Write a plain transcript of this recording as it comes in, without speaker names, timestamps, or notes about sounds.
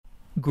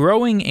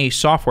Growing a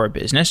software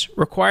business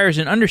requires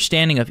an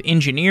understanding of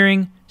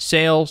engineering,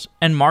 sales,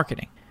 and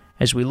marketing.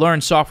 As we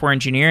learn software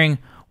engineering,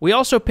 we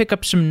also pick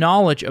up some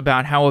knowledge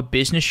about how a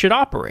business should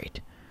operate.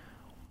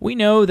 We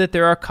know that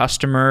there are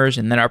customers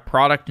and that our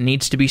product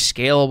needs to be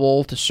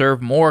scalable to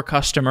serve more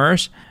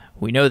customers.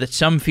 We know that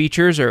some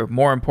features are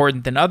more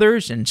important than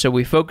others, and so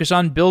we focus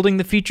on building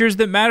the features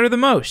that matter the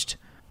most.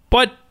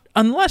 But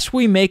unless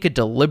we make a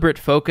deliberate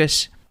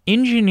focus,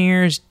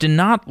 engineers do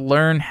not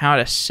learn how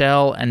to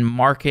sell and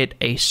market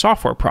a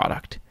software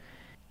product.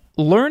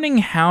 Learning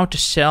how to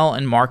sell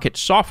and market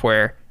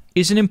software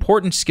is an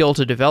important skill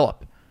to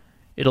develop.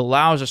 It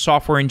allows a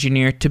software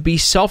engineer to be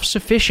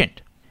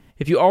self-sufficient.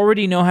 If you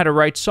already know how to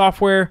write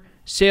software,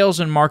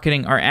 sales and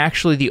marketing are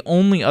actually the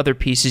only other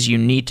pieces you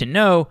need to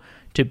know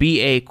to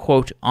be a,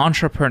 quote,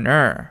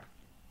 entrepreneur.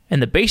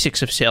 And the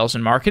basics of sales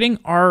and marketing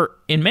are,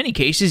 in many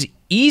cases,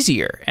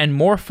 easier and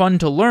more fun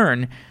to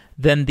learn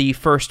than the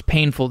first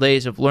painful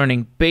days of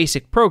learning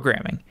basic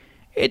programming.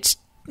 It's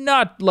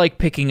not like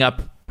picking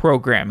up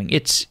programming.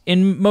 It's,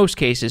 in most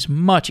cases,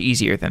 much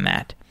easier than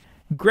that.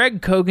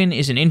 Greg Kogan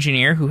is an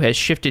engineer who has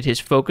shifted his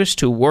focus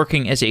to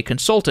working as a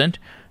consultant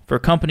for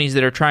companies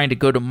that are trying to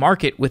go to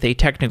market with a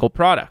technical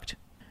product.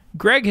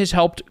 Greg has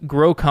helped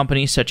grow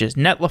companies such as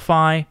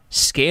Netlify,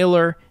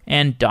 Scalar,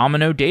 and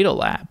Domino Data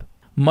Lab.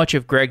 Much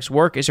of Greg's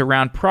work is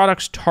around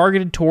products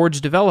targeted towards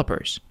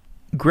developers.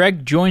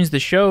 Greg joins the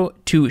show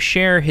to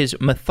share his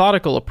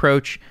methodical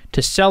approach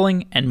to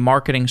selling and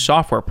marketing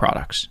software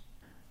products.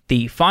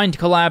 The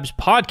FindCollabs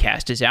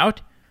podcast is out.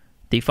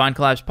 The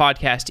FindCollabs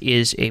podcast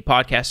is a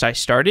podcast I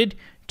started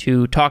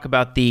to talk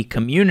about the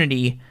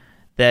community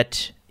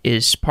that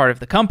is part of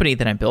the company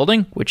that I'm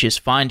building, which is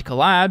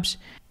FindCollabs.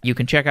 You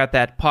can check out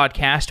that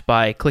podcast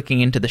by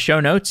clicking into the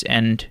show notes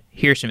and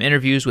hear some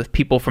interviews with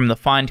people from the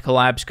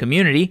FindCollabs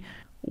community.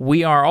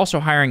 We are also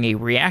hiring a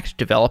React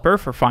developer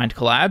for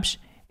FindCollabs,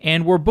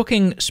 and we're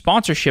booking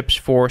sponsorships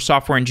for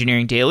Software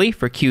Engineering Daily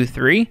for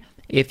Q3.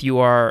 If you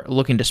are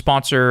looking to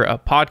sponsor a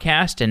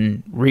podcast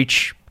and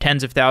reach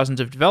tens of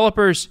thousands of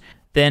developers,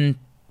 then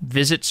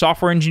visit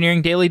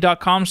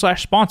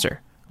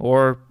softwareengineeringdaily.com/sponsor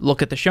or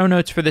look at the show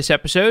notes for this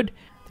episode.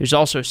 There's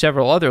also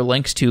several other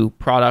links to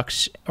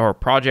products or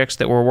projects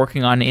that we're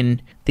working on in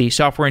the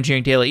Software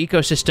Engineering Daily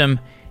ecosystem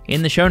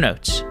in the show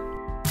notes.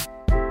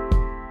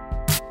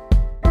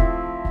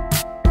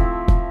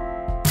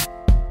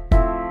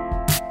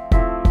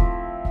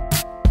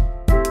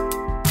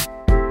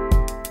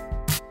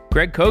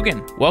 Greg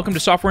Kogan, welcome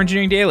to Software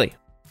Engineering Daily.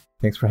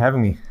 Thanks for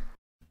having me.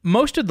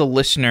 Most of the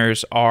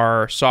listeners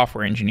are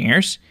software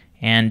engineers,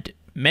 and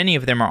many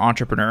of them are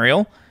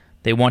entrepreneurial.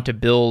 They want to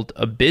build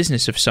a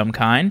business of some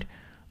kind.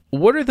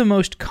 What are the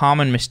most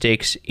common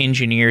mistakes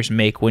engineers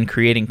make when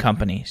creating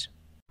companies?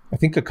 I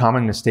think a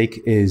common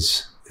mistake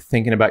is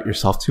thinking about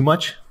yourself too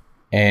much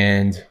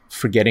and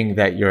forgetting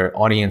that your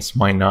audience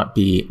might not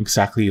be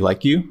exactly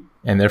like you,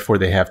 and therefore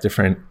they have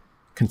different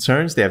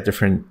concerns, they have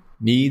different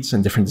needs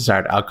and different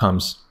desired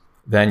outcomes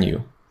than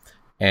you.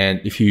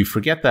 And if you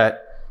forget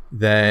that,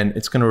 then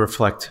it's going to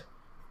reflect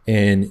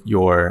in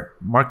your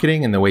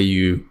marketing and the way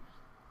you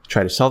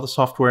try to sell the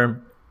software,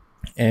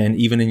 and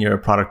even in your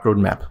product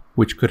roadmap,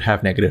 which could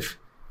have negative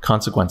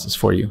consequences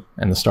for you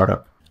and the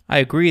startup. I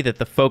agree that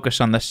the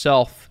focus on the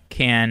self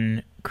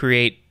can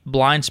create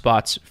blind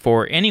spots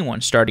for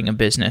anyone starting a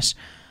business.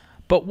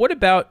 But what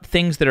about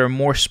things that are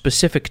more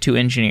specific to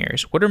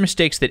engineers? What are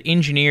mistakes that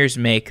engineers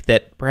make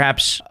that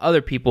perhaps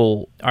other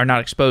people are not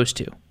exposed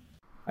to?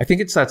 I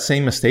think it's that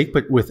same mistake,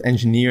 but with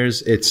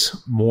engineers, it's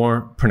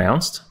more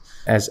pronounced.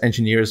 As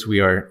engineers, we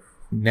are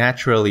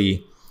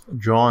naturally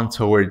drawn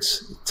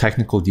towards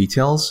technical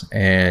details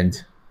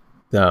and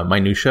the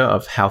minutia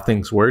of how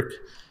things work,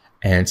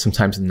 and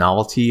sometimes the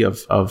novelty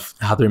of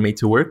how they're made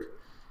to work.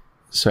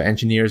 So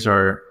engineers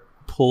are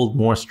pulled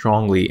more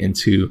strongly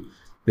into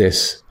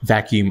this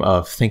vacuum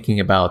of thinking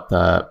about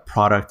the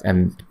product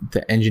and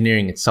the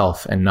engineering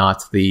itself, and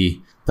not the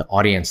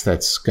audience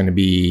that's going to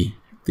be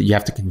that you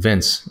have to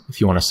convince if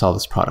you want to sell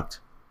this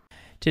product.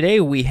 Today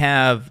we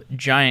have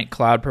giant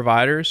cloud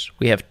providers.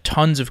 We have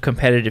tons of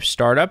competitive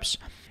startups.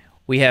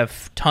 We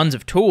have tons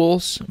of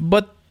tools,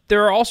 but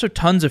there are also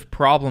tons of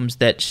problems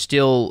that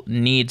still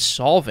need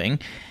solving.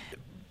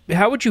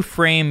 How would you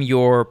frame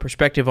your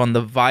perspective on the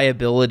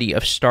viability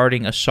of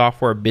starting a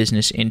software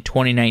business in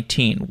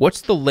 2019? What's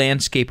the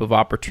landscape of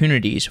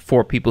opportunities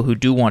for people who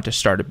do want to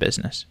start a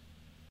business?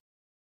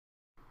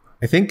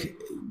 I think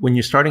when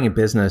you're starting a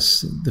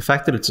business, the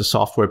fact that it's a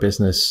software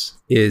business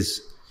is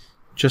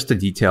just a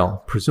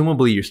detail.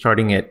 Presumably, you're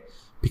starting it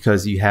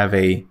because you have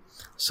a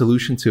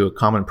solution to a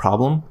common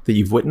problem that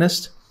you've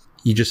witnessed.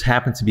 You just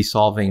happen to be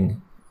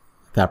solving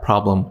that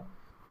problem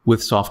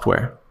with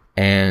software.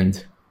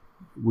 And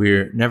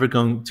we're never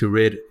going to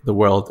rid the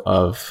world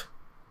of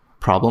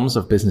problems,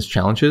 of business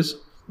challenges.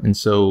 And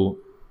so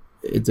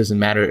it doesn't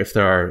matter if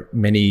there are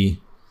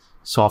many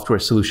software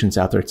solutions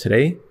out there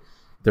today.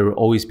 There will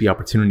always be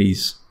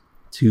opportunities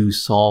to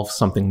solve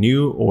something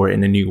new or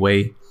in a new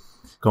way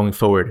going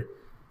forward.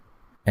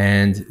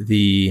 And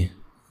the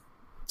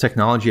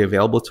technology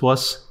available to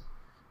us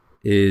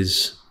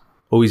is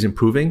always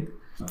improving.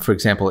 For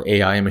example,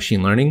 AI and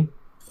machine learning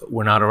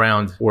were not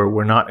around or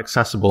were not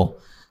accessible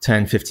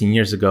 10, 15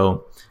 years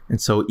ago. And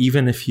so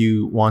even if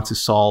you want to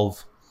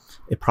solve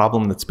a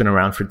problem that's been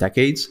around for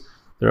decades,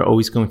 there are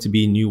always going to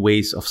be new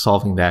ways of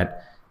solving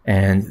that.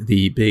 And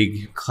the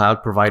big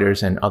cloud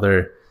providers and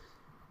other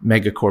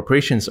mega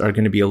corporations are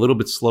going to be a little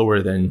bit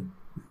slower than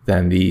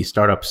the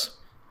startups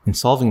in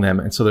solving them.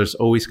 And so there's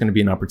always going to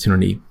be an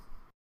opportunity.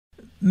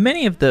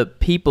 Many of the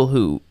people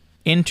who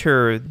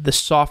enter the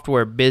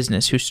software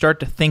business, who start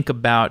to think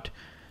about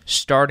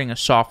starting a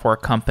software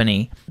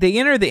company, they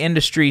enter the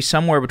industry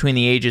somewhere between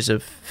the ages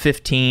of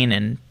 15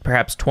 and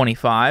perhaps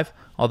 25,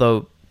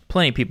 although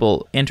plenty of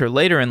people enter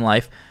later in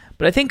life.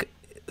 But I think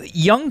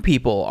young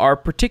people are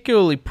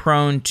particularly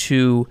prone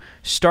to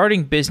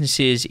starting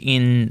businesses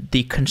in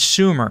the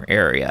consumer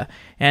area.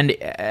 And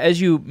as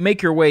you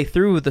make your way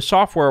through the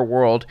software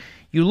world,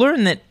 you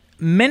learn that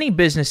many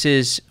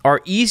businesses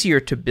are easier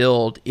to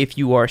build if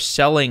you are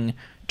selling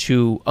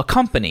to a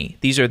company.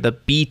 These are the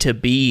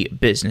B2B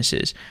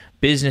businesses,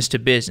 business to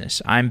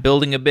business. I'm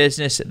building a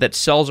business that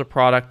sells a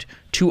product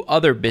to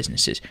other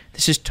businesses.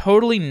 This is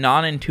totally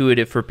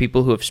non-intuitive for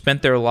people who have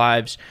spent their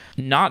lives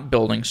not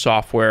building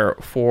software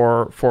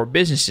for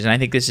businesses. And I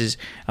think this is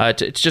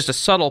it's just a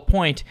subtle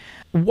point.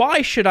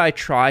 Why should I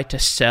try to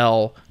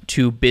sell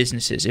to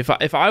businesses?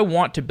 If I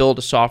want to build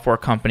a software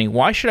company,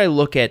 why should I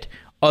look at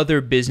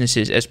other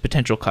businesses as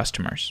potential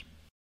customers?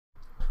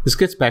 This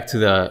gets back to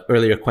the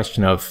earlier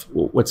question of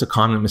what's a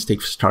common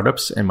mistake for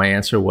startups. And my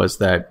answer was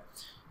that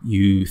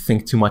you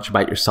think too much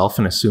about yourself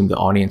and assume the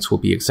audience will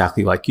be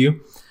exactly like you.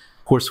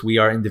 Of course, we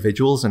are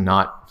individuals and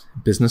not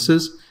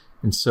businesses.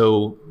 And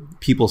so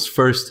people's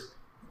first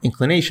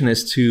inclination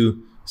is to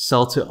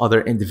sell to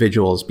other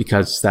individuals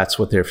because that's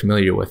what they're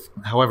familiar with.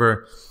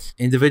 However,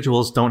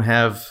 individuals don't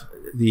have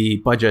the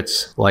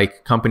budgets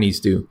like companies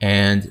do.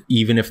 And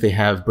even if they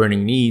have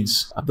burning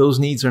needs, those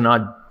needs are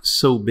not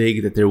so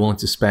big that they're willing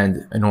to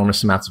spend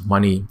enormous amounts of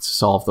money to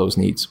solve those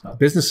needs.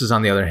 Businesses,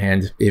 on the other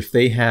hand, if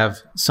they have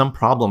some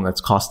problem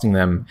that's costing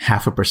them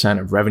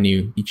 0.5% of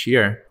revenue each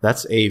year,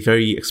 that's a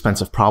very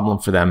expensive problem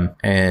for them.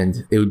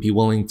 And they would be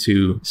willing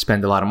to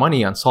spend a lot of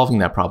money on solving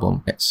that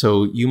problem.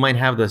 So you might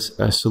have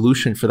a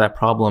solution for that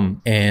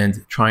problem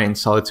and try and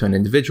sell it to an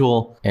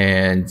individual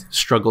and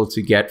struggle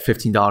to get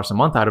 $15 a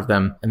month out of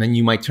them. And then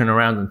you might turn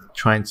around and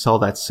try and sell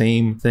that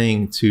same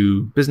thing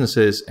to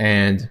businesses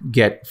and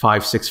get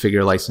 5-6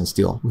 figure license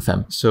deal with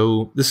them.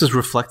 So this is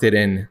reflected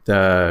in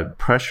the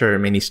pressure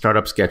many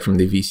startups get from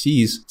the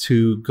VCs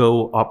to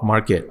go up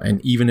market. And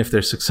even if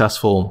they're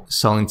successful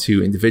selling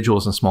to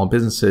individuals and small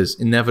businesses,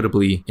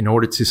 inevitably, in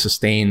order to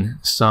sustain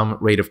some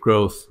rate of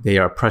growth, they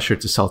are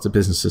pressured to sell to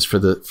businesses for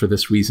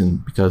this reason,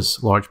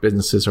 because large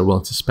businesses are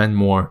willing to spend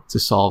more to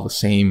solve the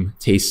same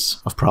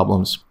tastes of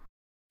problems.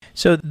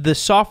 So the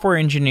software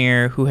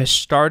engineer who has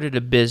started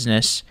a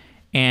business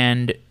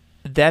and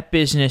that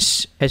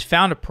business has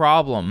found a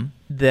problem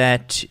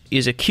that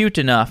is acute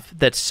enough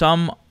that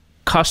some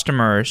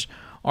customers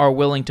are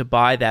willing to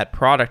buy that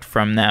product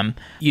from them.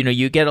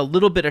 You get a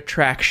little bit of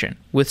traction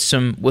with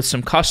some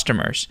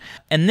customers.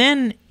 And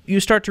then you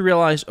start to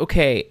realize,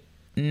 okay,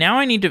 now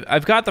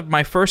I've got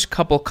my first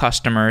couple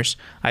customers.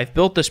 I've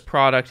built this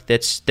product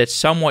that's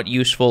somewhat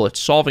useful. It's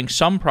solving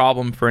some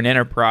problem for an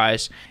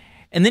enterprise.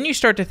 And then you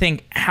start to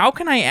think, how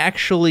can I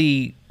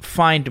actually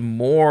find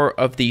more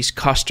of these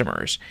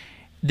customers?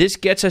 This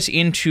gets us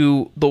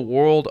into the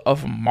world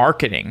of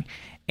marketing.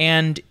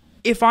 And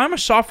if I'm a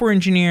software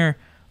engineer,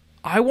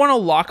 I want to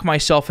lock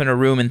myself in a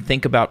room and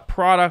think about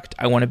product.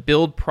 I want to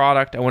build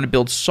product. I want to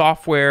build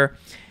software.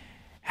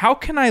 How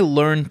can I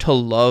learn to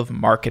love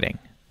marketing?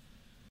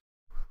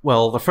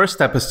 Well, the first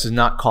step is to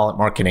not call it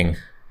marketing.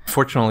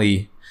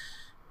 Fortunately,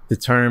 the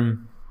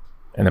term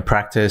and the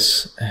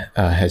practice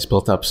has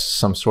built up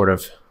some sort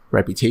of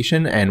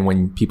reputation. And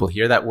when people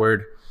hear that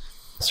word,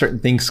 certain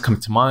things come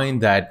to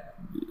mind that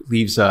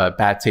leaves a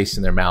bad taste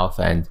in their mouth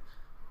and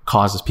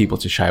causes people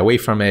to shy away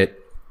from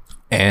it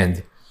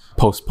and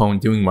postpone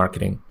doing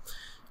marketing.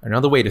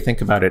 Another way to think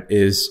about it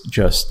is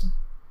just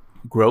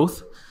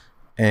growth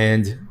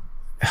and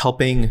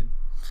helping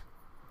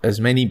as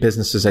many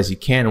businesses as you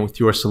can with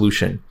your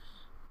solution.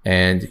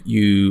 And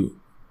you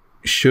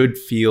should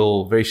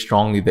feel very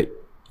strongly that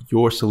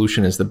your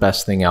solution is the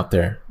best thing out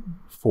there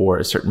for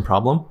a certain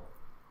problem.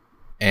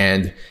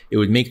 And it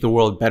would make the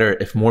world better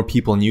if more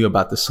people knew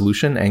about the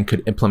solution and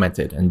could implement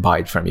it and buy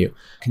it from you.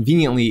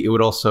 Conveniently, it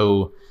would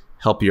also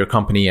help your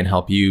company and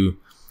help you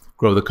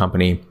grow the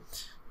company.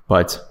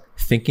 But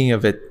thinking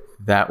of it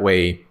that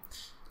way,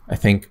 I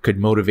think, could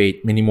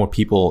motivate many more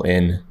people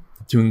in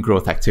doing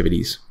growth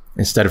activities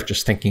instead of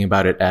just thinking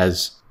about it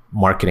as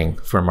marketing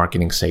for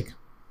marketing's sake.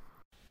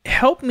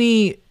 Help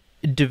me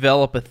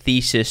develop a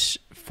thesis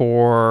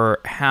for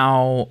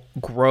how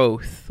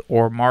growth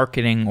or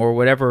marketing or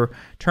whatever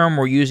term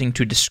we're using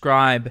to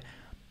describe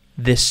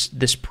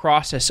this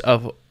process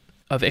of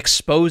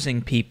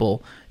exposing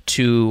people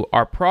to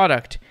our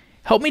product.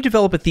 Help me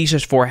develop a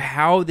thesis for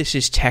how this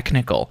is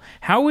technical.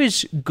 How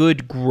is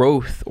good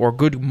growth or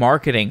good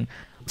marketing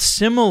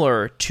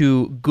similar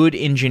to good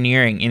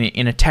engineering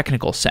in a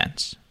technical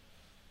sense?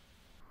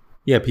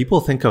 Yeah, people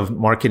think of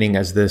marketing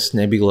as this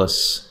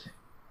nebulous,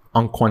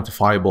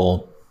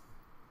 unquantifiable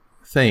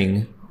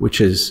thing, which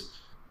is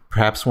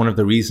perhaps one of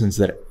the reasons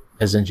that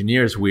as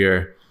engineers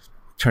we're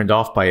turned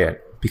off by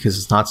it, because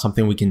it's not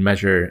something we can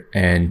measure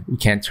and we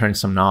can't turn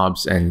some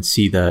knobs and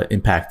see the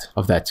impact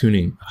of that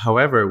tuning.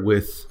 However,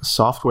 with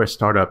software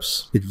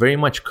startups, it very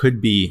much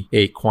could be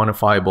a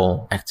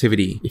quantifiable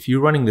activity. If you're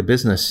running the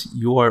business,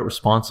 you are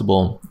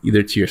responsible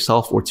either to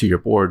yourself or to your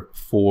board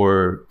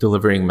for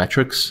delivering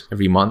metrics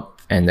every month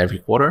and every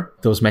quarter.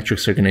 Those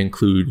metrics are going to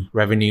include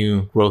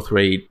revenue, growth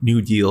rate,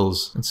 new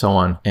deals, and so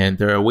on. And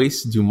there are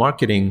ways to do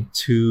marketing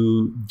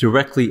to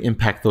directly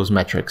impact those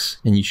metrics.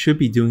 And you should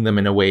be doing them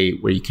in a way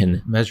where you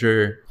can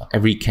measure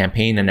every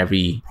campaign and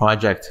every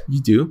project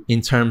you do in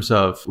terms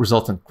of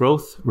resultant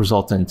growth,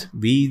 resultant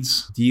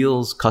leads,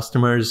 deals,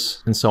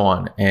 customers, and so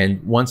on.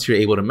 And once you're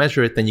able to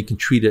measure it, then you can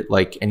treat it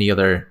like any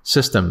other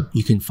system.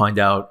 You can find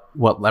out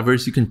what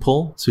levers you can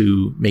pull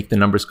to make the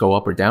numbers go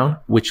up or down,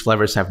 which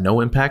levers have no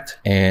impact,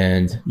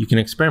 and you can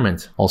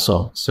experiment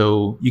also.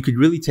 So you could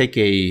really take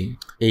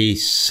a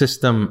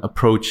system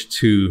approach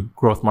to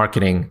growth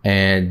marketing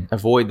and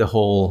avoid the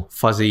whole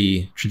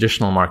fuzzy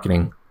traditional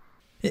marketing.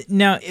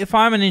 Now, if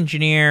I'm an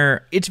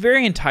engineer, it's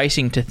very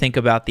enticing to think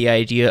about the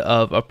idea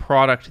of a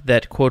product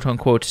that quote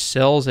unquote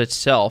sells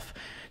itself,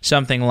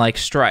 something like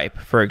Stripe,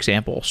 for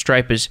example.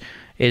 Stripe is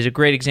a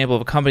great example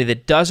of a company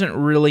that doesn't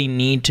really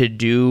need to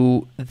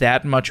do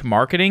that much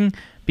marketing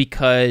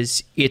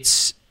because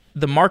it's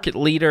the market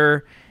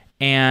leader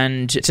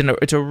and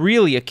it's a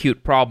really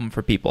acute problem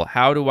for people.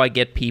 How do I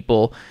get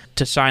people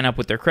to sign up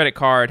with their credit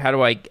card? How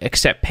do I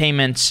accept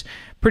payments?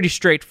 Pretty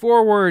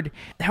straightforward.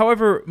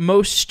 However,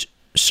 most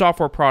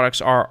software products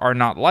are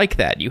not like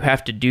that. You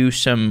have to do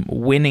some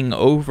winning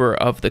over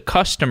of the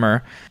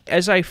customer.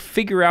 As I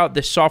figure out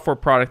this software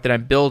product that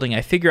I'm building,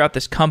 I figure out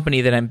this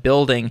company that I'm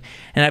building,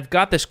 and I've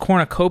got this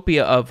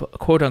cornucopia of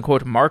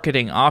quote-unquote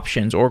marketing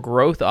options or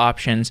growth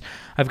options.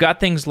 I've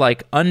got things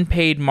like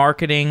unpaid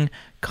marketing,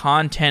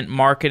 content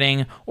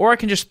marketing, or I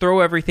can just throw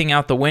everything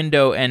out the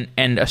window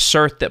and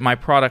assert that my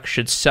product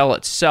should sell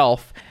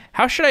itself.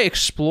 How should I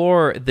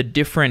explore the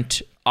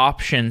different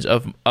options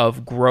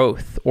of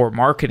growth or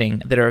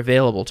marketing that are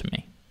available to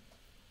me?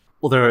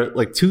 Well, there are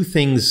like two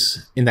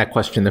things in that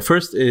question. The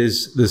first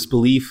is this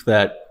belief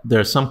that there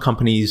are some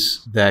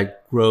companies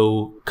that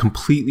grow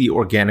completely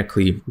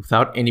organically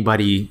without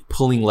anybody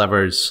pulling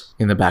levers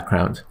in the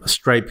background.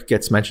 Stripe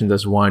gets mentioned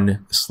as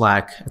one,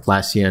 Slack,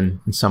 Atlassian,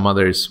 and some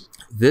others.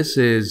 This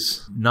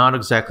is not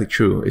exactly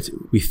true.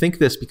 We think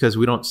this because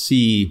we don't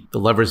see the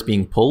levers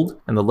being pulled,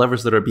 and the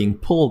levers that are being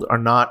pulled are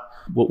not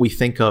what we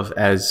think of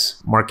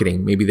as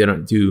marketing. Maybe they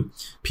don't do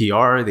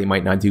PR, they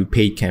might not do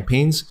paid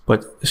campaigns,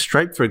 but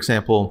Stripe, for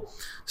example,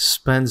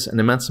 spends an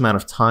immense amount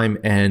of time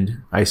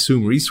and I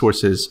assume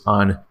resources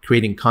on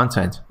creating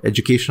content,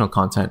 educational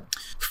content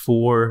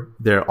for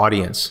their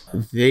audience.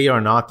 They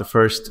are not the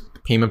first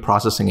payment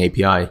processing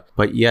API,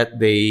 but yet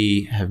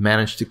they have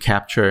managed to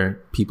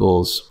capture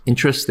people's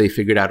interest. They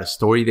figured out a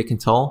story they can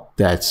tell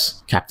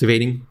that's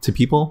captivating to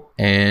people,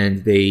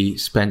 and they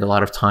spend a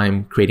lot of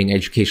time creating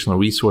educational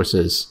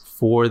resources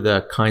for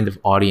the kind of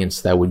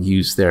audience that would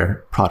use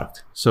their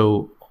product.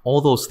 So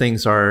all those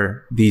things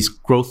are these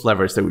growth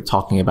levers that we're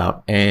talking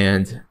about.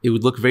 And it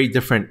would look very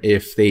different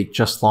if they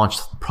just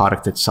launched the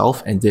product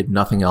itself and did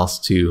nothing else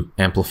to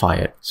amplify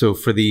it. So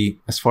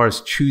as far as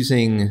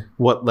choosing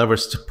what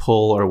levers to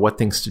pull or what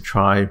things to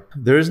try,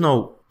 there is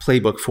no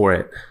playbook for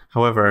it.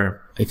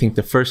 However, I think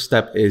the first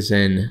step is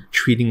in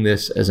treating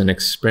this as an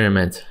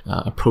experiment,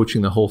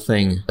 approaching the whole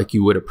thing like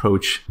you would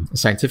approach a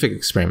scientific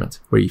experiment,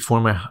 where you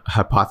form a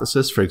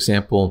hypothesis. For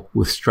example,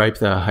 with Stripe,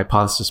 the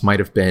hypothesis might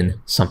have been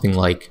something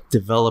like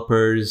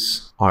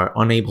developers are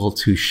unable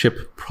to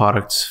ship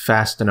products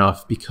fast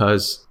enough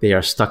because they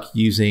are stuck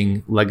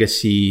using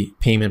legacy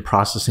payment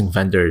processing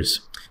vendors.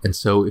 And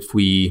so if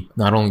we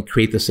not only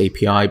create this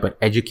API, but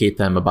educate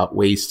them about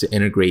ways to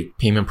integrate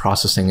payment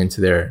processing into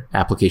their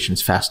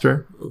applications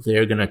faster,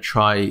 they're going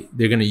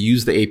to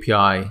use the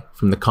API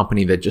from the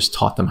company that just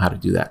taught them how to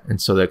do that. And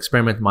so the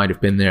experiment might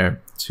have been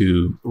there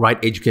to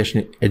write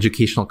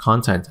educational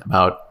content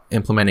about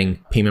implementing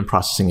payment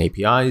processing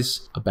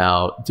APIs,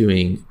 about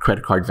doing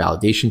credit card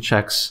validation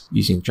checks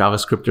using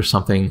JavaScript or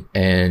something,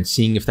 and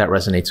seeing if that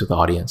resonates with the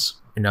audience.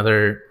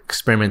 Another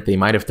experiment they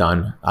might have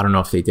done, I don't know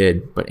if they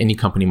did, but any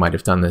company might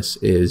have done this,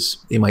 is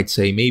they might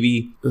say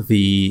maybe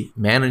the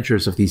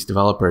managers of these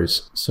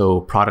developers, so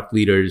product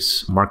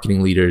leaders,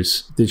 marketing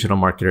leaders, digital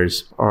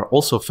marketers, are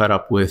also fed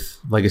up with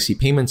legacy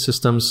payment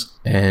systems.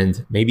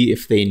 And maybe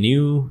if they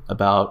knew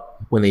about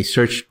when they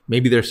search,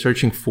 maybe they're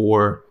searching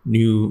for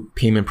new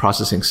payment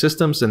processing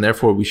systems, and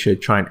therefore we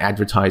should try and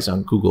advertise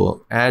on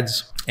Google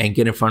Ads and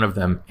get in front of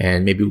them,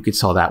 and maybe we could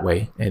sell that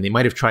way. And they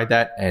might have tried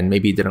that and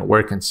maybe it didn't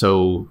work, and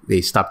so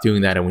they stopped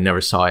doing that and we we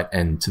never saw it.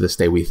 And to this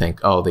day, we think,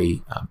 oh,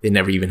 they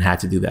never even had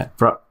to do that.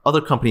 For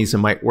other companies, it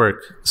might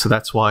work. So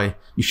that's why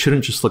you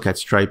shouldn't just look at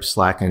Stripe,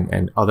 Slack,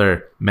 and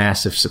other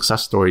massive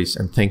success stories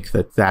and think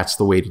that that's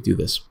the way to do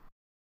this.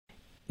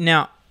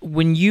 Now,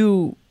 when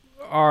you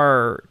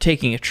are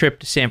taking a trip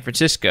to San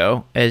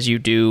Francisco, as you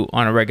do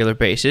on a regular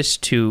basis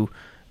to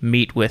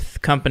meet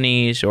with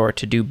companies or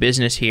to do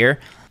business here,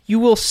 you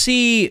will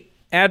see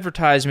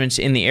advertisements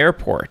in the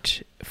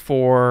airport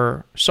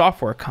for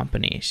software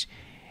companies.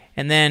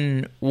 And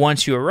then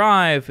once you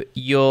arrive,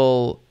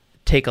 you'll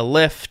take a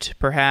lift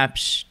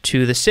perhaps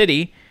to the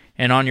city,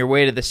 and on your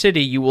way to the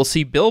city, you will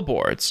see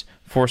billboards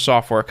for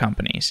software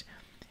companies.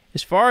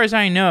 As far as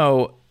I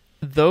know,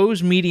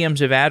 those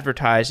mediums of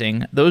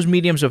advertising, those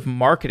mediums of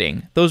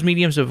marketing, those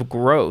mediums of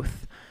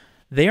growth,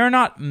 they are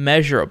not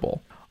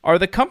measurable. Are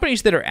the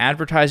companies that are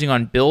advertising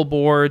on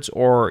billboards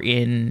or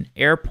in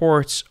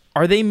airports,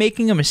 are they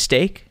making a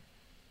mistake?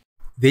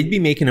 They'd be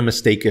making a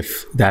mistake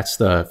if that's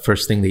the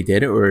first thing they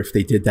did, or if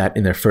they did that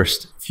in their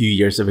first few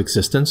years of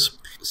existence.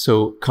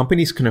 So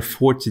companies can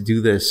afford to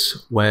do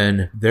this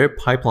when their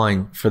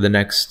pipeline for the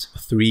next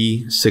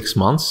 3-6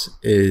 months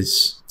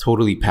is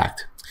totally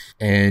packed.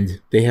 And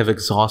they have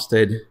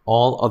exhausted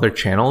all other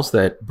channels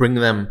that bring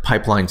them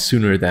pipeline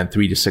sooner than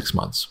 3 to 6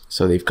 months.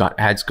 So they've got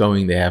ads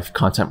going, they have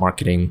content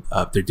marketing,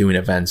 they're doing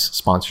events,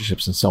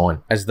 sponsorships, and so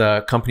on. As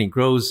the company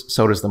grows,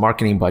 so does the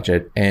marketing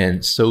budget,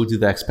 and so do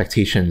the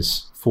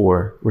expectations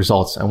for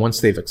results. And once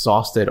they've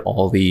exhausted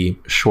all the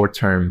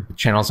short-term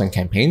channels and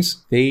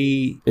campaigns,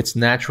 it's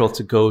natural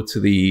to go to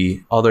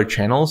the other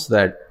channels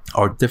that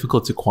are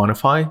difficult to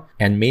quantify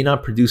and may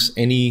not produce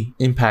any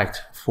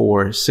impact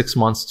for 6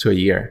 months to a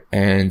year.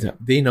 And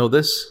they know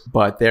this,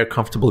 but they're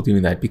comfortable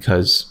doing that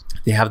because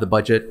they have the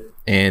budget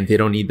and they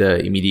don't need the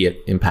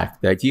immediate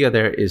impact. The idea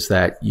there is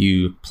that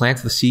you plant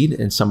the seed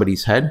in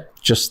somebody's head,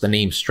 just the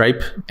name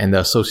Stripe and the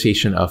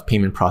association of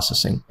payment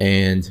processing.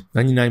 And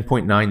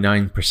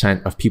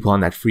 99.99% of people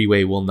on that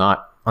freeway will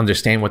not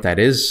understand what that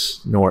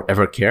is, nor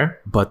ever care.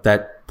 But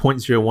that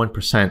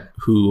 0.01%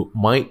 who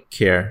might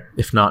care,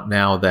 if not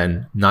now,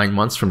 then 9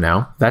 months from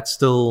now, that's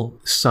still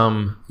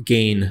some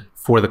gain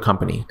for the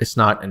company. It's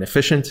not an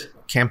efficient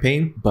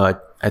campaign,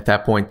 but at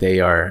that point, they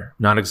are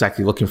not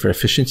exactly looking for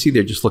efficiency.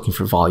 They're just looking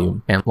for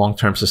volume and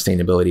long-term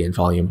sustainability and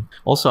volume.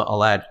 Also,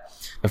 I'll add,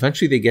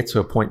 eventually they get to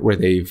a point where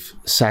they've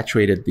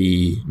saturated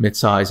the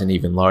mid-size and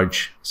even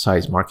large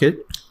size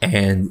market,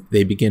 and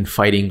they begin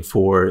fighting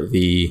for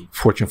the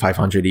Fortune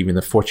 500, even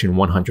the Fortune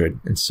 100.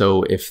 And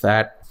so if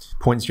that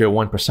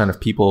 0.01% of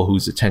people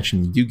whose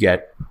attention you do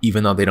get,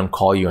 even though they don't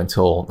call you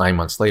until 9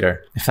 months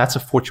later, if that's a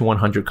Fortune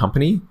 100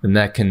 company, then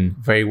that can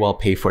very well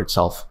pay for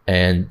itself.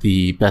 And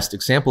the best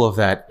example of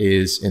that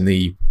is in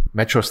the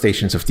metro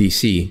stations of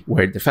DC,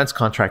 where defense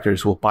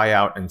contractors will buy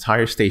out an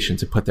entire station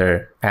to put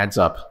their ads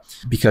up.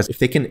 Because if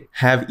they can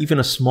have even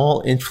a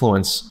small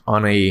influence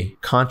on a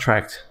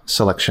contract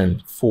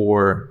selection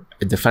for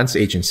a defense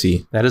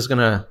agency, that is going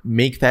to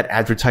make that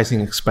advertising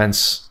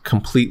expense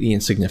completely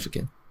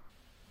insignificant.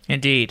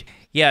 Indeed.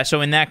 Yeah,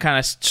 so in that kind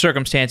of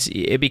circumstance,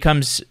 it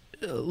becomes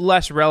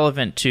less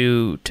relevant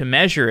to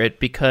measure it,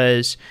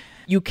 because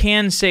you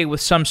can say with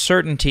some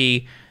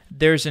certainty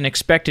there's an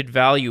expected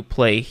value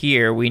play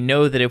here. We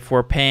know that if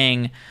we're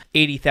paying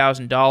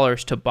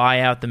 $80,000 to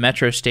buy out the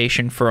metro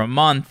station for a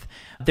month,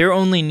 there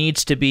only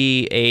needs to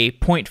be a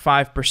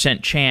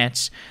 0.5%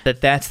 chance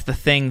that that's the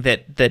thing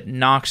that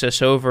knocks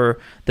us over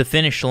the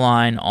finish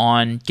line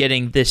on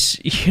getting this,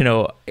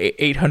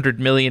 $800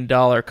 million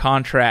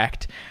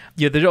contract.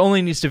 There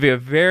only needs to be a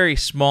very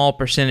small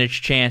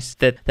percentage chance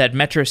that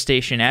metro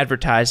station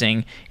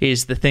advertising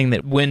is the thing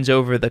that wins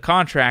over the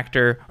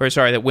contractor,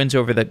 that wins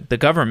over the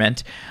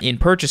government in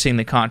purchasing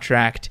the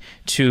contract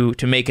to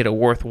make it a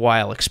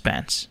worthwhile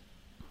expense.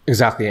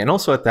 Exactly. And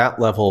also at that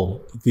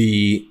level,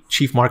 the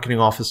chief marketing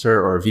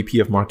officer or VP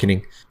of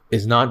marketing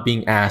is not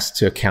being asked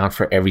to account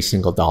for every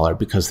single dollar,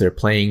 because they're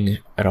playing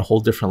at a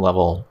whole different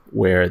level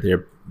where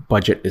their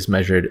budget is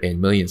measured in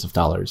millions of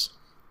dollars.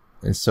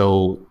 And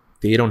so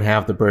they don't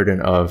have the burden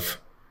of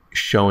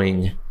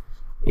showing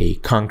a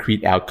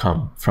concrete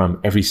outcome from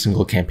every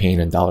single campaign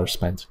and dollar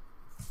spent.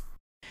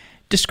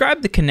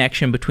 Describe the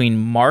connection between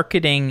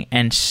marketing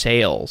and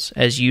sales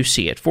as you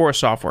see it for a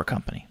software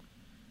company.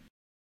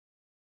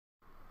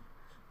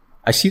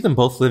 I see them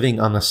both living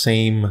on the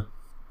same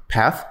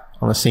path,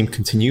 on the same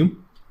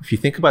continuum. If you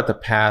think about the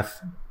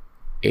path,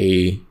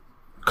 a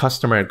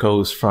customer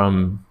goes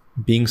from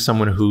being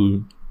someone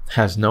who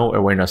has no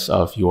awareness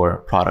of your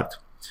product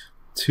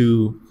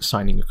to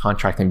signing a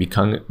contract and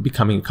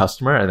becoming a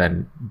customer, and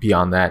then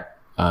beyond that,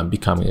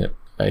 becoming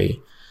a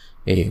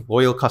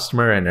loyal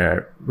customer and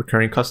a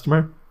recurring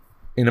customer.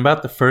 In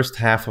about the first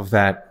half of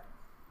that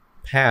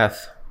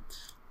path,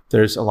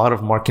 there's a lot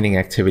of marketing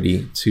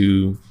activity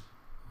to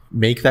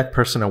make that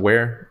person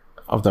aware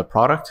of the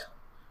product,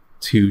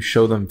 to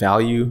show them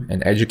value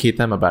and educate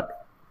them about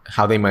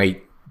how they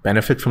might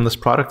benefit from this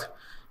product,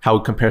 how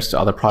it compares to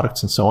other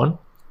products, and so on.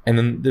 And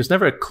then there's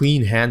never a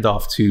clean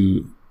handoff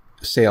to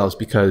sales,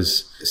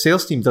 because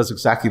sales team does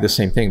exactly the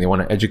same thing. They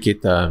want to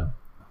educate the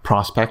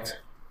prospect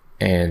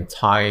and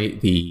tie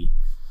the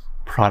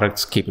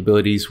product's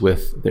capabilities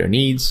with their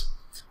needs.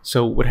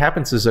 So what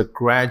happens is a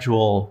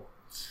gradual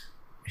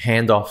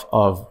handoff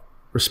of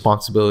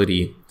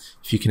responsibility.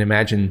 If you can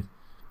imagine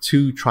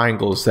two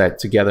triangles that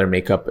together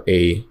make up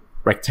a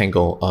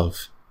rectangle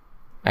of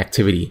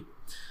activity,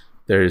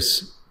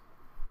 there's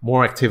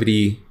more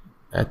activity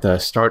at the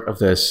start of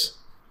this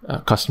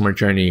customer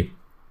journey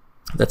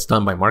that's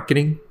done by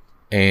marketing,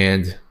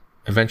 and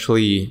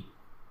eventually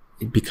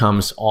it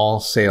becomes all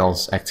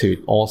sales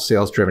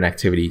driven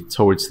activity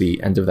towards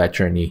the end of that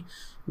journey,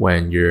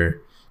 when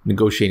you're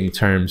negotiating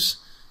terms,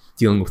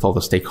 dealing with all the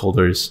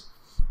stakeholders,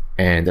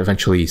 and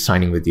eventually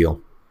signing the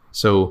deal.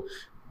 So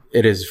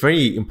it is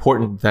very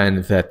important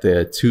then that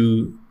the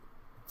two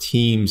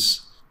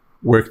teams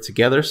work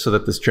together so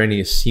that this journey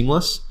is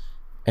seamless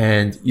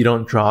and you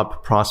don't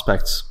drop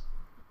prospects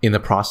in the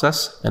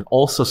process, and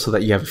also so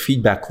that you have a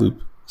feedback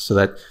loop, so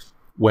that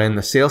when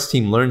the sales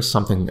team learns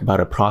something about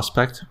a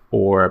prospect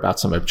or about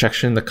some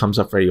objection that comes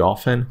up very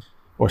often,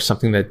 or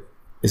something that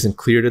isn't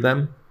clear to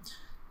them,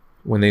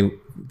 when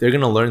they're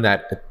going to learn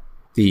that at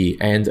the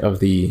end of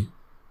the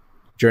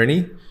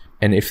journey.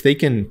 And if they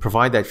can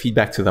provide that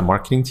feedback to the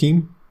marketing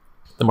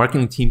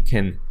team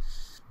can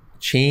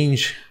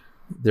change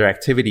their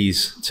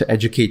activities to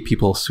educate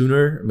people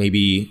sooner,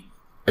 maybe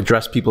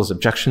address people's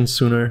objections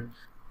sooner,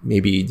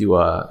 maybe do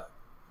a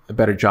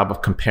better job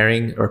of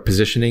comparing or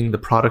positioning the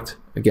product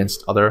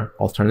against other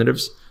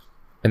alternatives.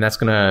 And that's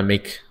going to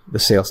make the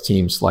sales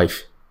team's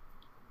life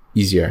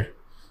easier.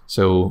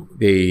 So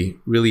they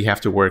really have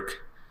to work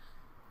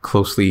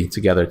closely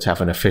together to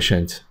have an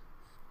efficient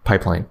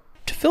pipeline.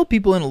 To fill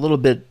people in a little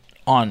bit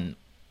on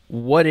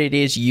what it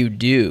is you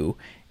do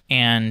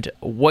and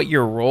what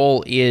your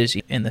role is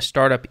in the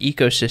startup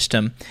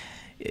ecosystem,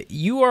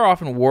 you are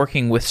often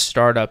working with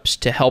startups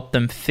to help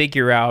them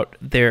figure out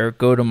their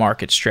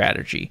go-to-market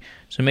strategy.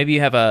 So maybe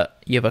you have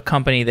a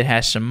company that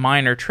has some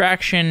minor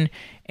traction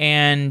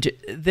and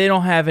they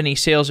don't have any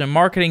sales and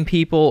marketing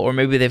people, or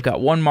maybe they've got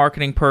one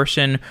marketing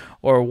person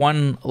or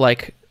one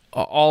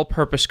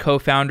all-purpose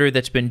co-founder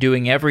that's been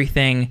doing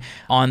everything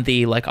on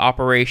the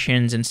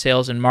operations and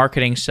sales and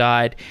marketing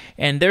side,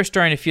 and they're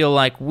starting to feel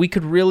like we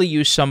could really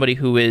use somebody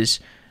who is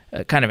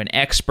kind of an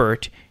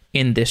expert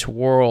in this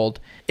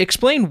world.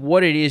 Explain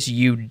what it is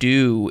you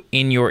do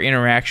in your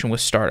interaction with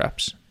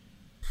startups.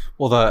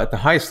 Well, at the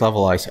highest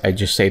level, I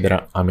just say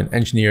that I'm an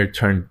engineer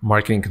turned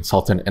marketing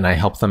consultant, and I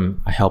help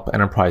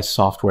enterprise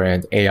software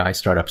and AI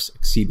startups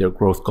exceed their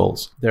growth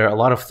goals. There are a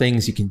lot of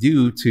things you can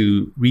do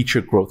to reach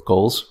your growth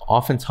goals.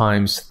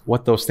 Oftentimes,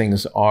 what those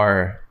things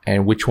are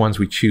and which ones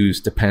we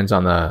choose depends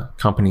on the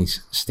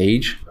company's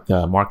stage,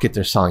 the market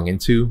they're selling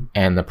into,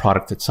 and the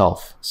product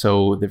itself.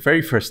 So the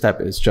very first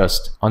step is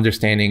just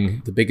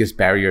understanding the biggest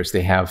barriers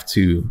they have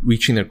to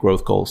reaching their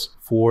growth goals.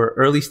 For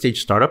early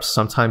stage startups,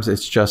 sometimes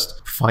it's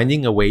just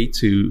finding a way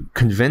to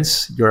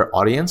convince your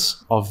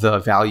audience of the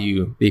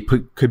value they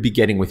could be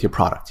getting with your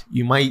product.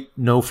 You might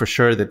know for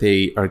sure that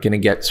they are going to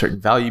get certain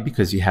value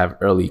because you have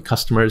early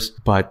customers,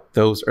 but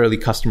those early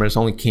customers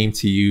only came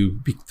to you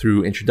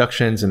through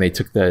introductions, and they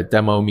took the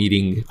demo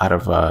meeting out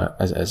of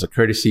as a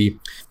courtesy.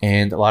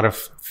 And a lot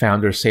of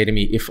founders say to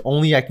me, if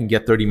only I can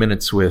get 30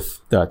 minutes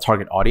with the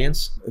target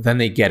audience, then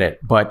they get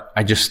it. But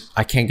I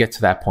can't get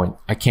to that point.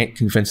 I can't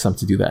convince them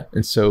to do that.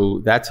 And so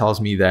that tells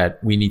me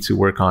that we need to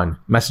work on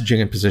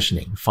messaging and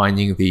positioning,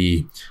 finding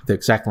the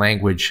exact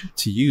language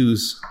to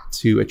use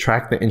to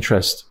attract the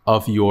interest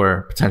of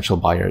your potential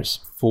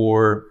buyers.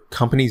 For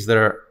companies that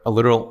are a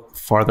little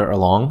farther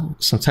along,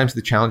 sometimes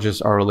the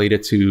challenges are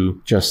related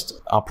to just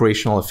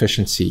operational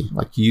efficiency,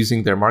 like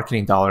using their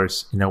marketing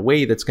dollars in a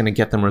way that's going to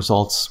get them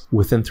results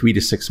within 3 to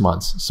 6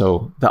 months.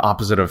 So the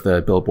opposite of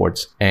the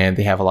billboards. And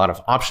they have a lot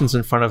of options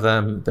in front of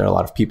them. There are a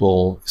lot of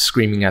people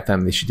screaming at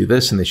them, they should do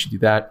this and they should do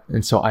that.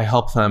 And so I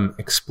help them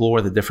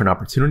explore the different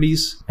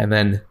opportunities and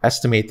then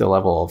estimate the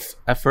level of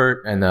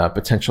effort and the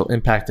potential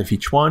impact of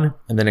each one,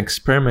 and then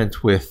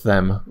experiment with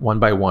them one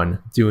by one,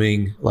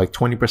 doing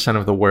 20%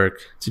 of the work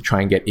to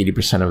try and get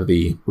 80% of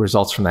the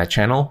results from that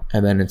channel.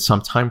 And then in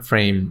some time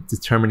frame,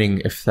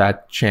 determining if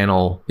that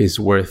channel is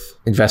worth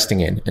investing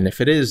in. And if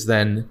it is,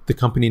 then the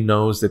company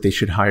knows that they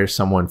should hire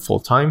someone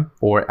full-time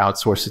or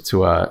outsource it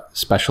to a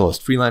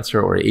specialist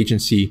freelancer or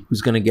agency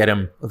who's going to get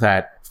them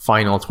that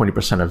final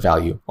 20% of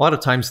value. A lot of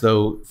times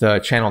though, the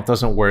channel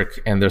doesn't work,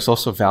 and there's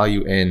also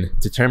value in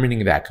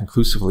determining that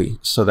conclusively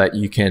so that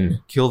you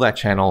can kill that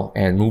channel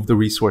and move the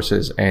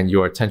resources and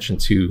your attention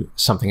to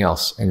something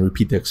else and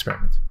repeat the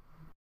experiment.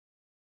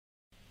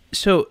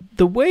 So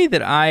the way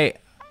that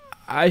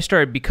I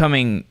started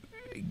becoming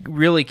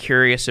really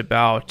curious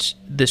about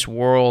this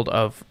world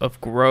of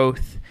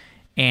growth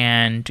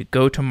and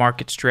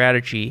go-to-market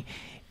strategy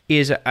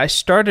is I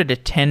started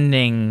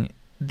attending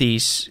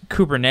these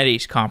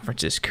Kubernetes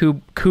conferences,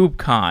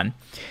 KubeCon,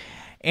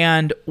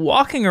 and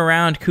walking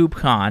around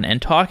KubeCon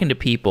and talking to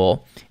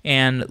people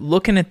and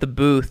looking at the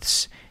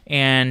booths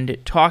and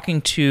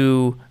talking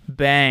to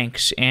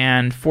banks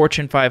and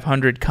Fortune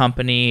 500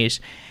 companies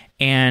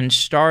and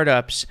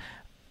startups,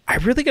 I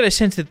really got a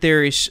sense that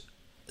there is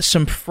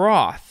some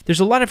froth. There's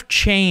a lot of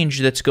change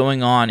that's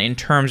going on in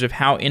terms of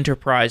how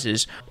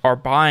enterprises are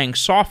buying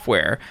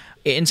software.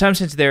 In some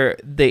sense, the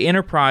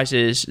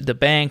enterprises, the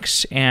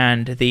banks,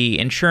 and the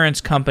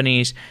insurance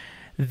companies,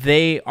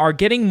 they are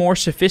getting more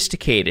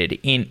sophisticated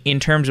in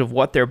terms of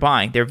what they're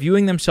buying. They're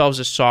viewing themselves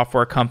as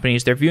software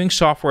companies. They're viewing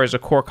software as a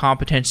core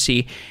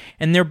competency,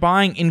 and they're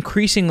buying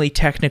increasingly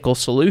technical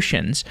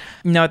solutions.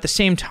 Now, at the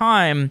same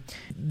time,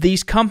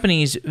 these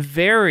companies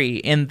vary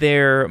in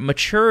their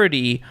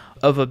maturity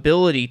of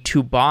ability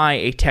to buy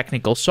a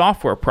technical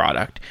software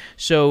product.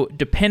 So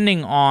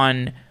depending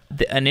on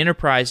an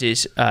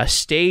enterprise's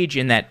stage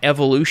in that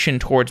evolution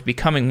towards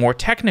becoming more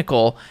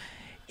technical,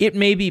 it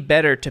may be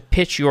better to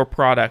pitch your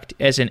product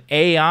as an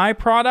AI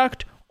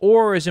product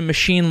or as a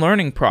machine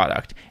learning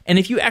product. And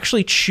if you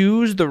actually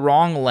choose the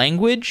wrong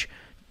language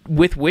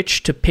with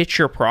which to pitch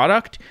your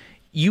product,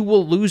 you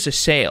will lose a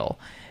sale.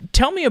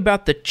 Tell me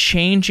about the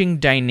changing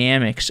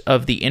dynamics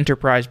of the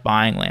enterprise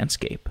buying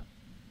landscape.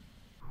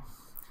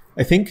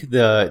 I think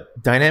the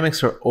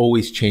dynamics are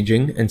always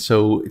changing. And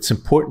so it's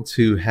important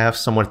to have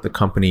someone at the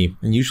company,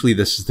 and usually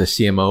this is the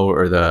CMO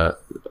or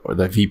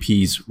the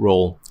VP's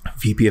role,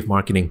 VP of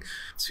marketing,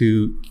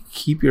 to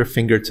keep your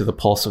finger to the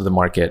pulse of the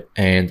market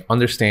and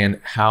understand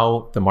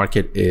how the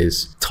market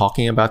is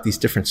talking about these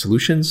different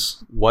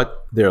solutions,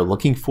 what they're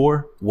looking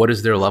for, what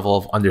is their level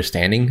of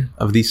understanding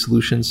of these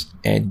solutions,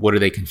 and what are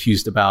they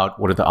confused about,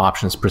 what are the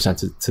options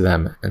presented to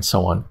them, and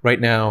so on.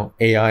 Right now,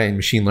 AI and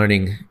machine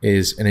learning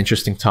is an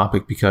interesting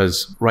topic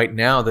because right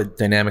now the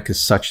dynamic is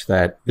such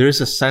that there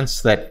is a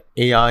sense that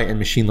AI and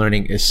machine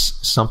learning is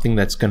something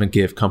that's going to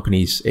give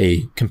companies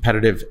a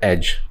competitive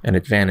edge, an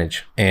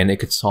advantage, and it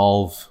could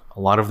solve a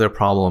lot of their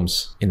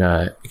problems it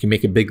can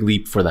make a big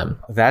leap for them.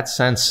 That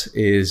sense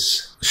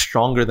is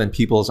stronger than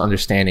people's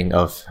understanding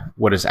of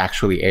what is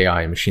actually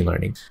AI and machine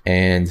learning.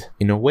 And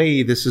in a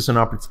way, this is an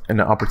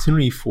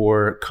opportunity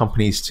for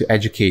companies to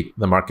educate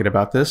the market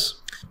about this,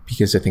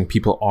 because I think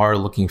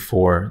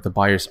the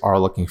buyers are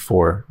looking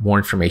for more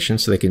information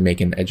so they can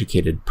make an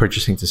educated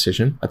purchasing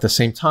decision. At the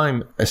same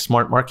time, a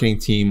smart marketing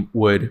team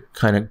would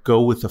kind of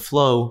go with the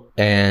flow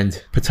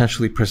and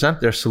potentially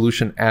present their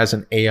solution as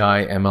an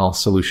AI ML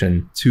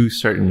solution to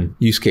certain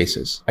use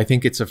cases. I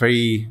think it's a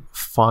very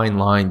fine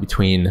line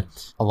between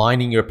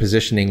aligning your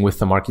positioning with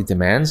the market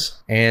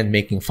demands and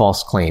making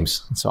false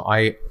claims. And so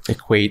I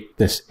equate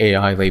this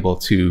AI label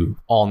to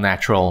all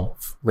natural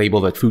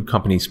label that food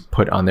companies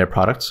put on their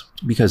products,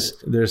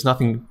 because there's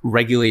nothing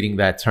regulating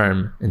that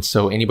term. And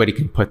so anybody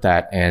can put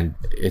that, and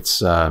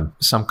it's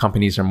some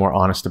companies are more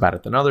honest about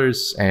it than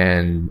others.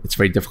 And it's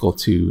very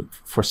difficult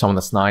for someone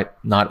that's not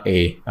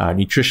a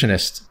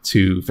nutritionist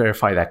to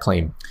verify that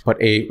claim.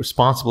 But a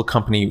responsible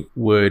company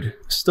would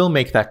still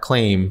make that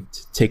claim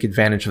to take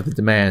advantage of the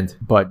demand,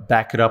 but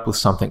back it up with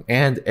something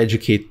and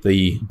educate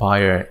the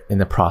buyer in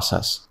the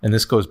process. And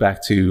this goes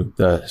back to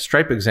the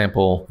Stripe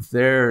example.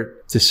 Their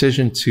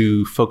decision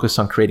to focus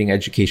on creating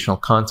educational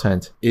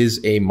content is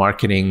a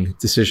marketing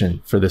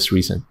decision for this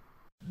reason.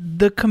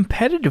 The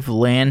competitive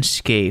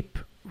landscape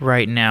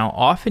right now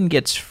often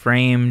gets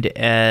framed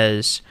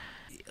as,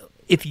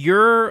 if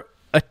you're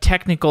a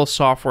technical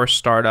software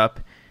startup,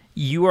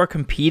 you are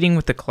competing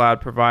with the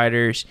cloud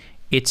providers.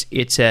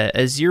 It's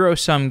a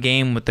zero-sum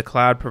game with the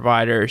cloud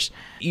providers.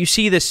 You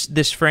see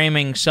this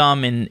framing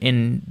some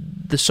in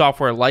the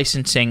software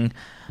licensing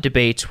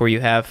debates, where you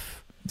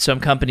have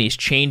some companies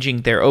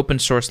changing their open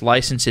source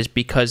licenses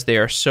because they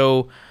are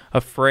so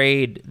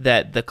afraid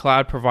that the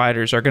cloud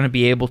providers are going to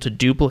be able to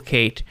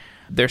duplicate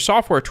their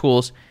software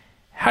tools.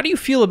 How do you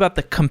feel about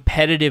the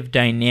competitive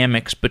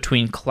dynamics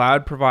between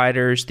cloud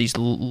providers, these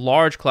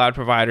large cloud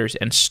providers,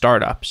 and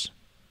startups?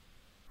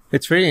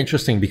 It's very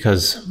interesting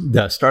because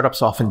the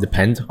startups often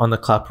depend on the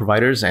cloud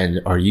providers and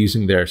are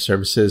using their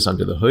services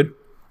under the hood.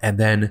 And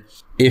then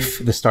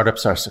if the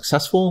startups are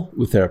successful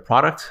with their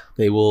product,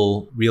 they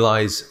will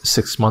realize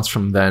 6 months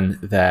from then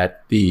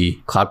that the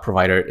cloud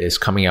provider is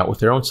coming out with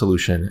their own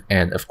solution.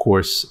 And of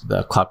course,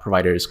 the cloud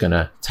provider is going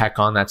to tack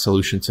on that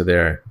solution to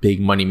their big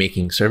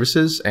money-making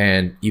services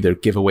and either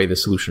give away the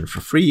solution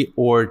for free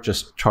or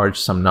just charge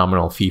some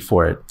nominal fee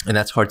for it. And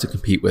that's hard to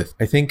compete with.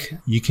 I think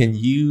you can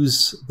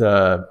use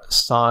the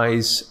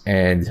size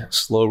and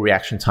slow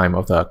reaction time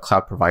of the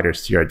cloud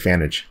providers to your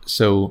advantage.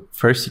 So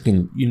first,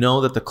 you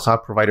know that the cloud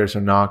providers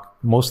are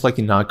most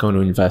likely not going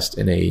to invest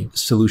in a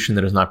solution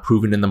that is not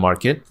proven in the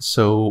market.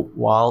 So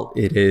while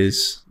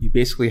you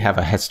basically have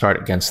a head start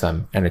against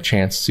them and a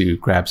chance to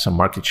grab some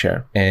market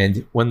share.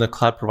 And when the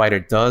cloud provider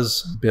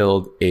does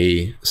build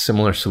a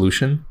similar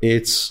solution,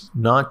 it's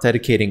not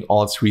dedicating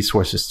all its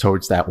resources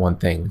towards that one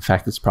thing. In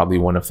fact, it's probably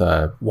one of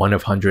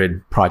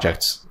 100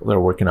 projects they're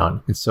working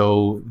on. And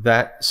so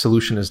that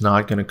solution is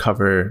not going to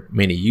cover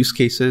many use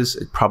cases.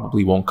 It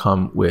probably won't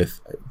come with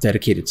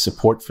dedicated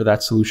support for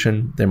that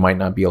solution. There might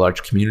not be a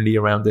large community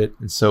around it.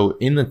 And so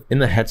in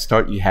the head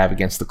start you have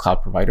against the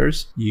cloud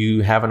providers,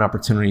 you have an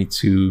opportunity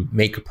to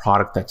make a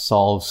product that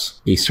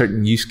solves a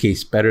certain use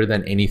case better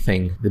than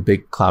anything the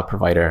big cloud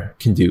provider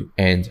can do.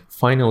 And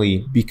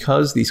finally,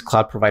 because these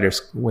cloud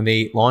providers, when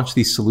they launch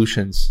these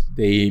solutions,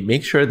 they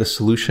make sure the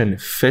solution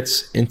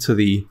fits into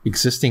the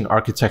existing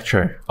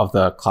architecture of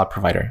the cloud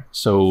provider.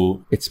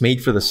 So it's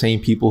made for the same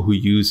people who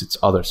use its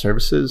other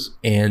services,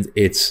 and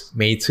it's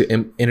made to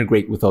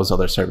integrate with those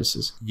other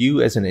services.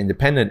 You as an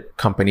independent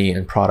company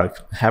and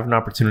product have an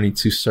opportunity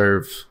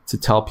to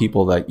tell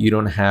people that you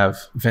don't have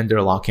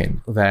vendor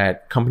lock-in,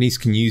 that companies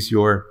can use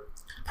your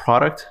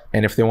product,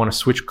 and if they want to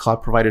switch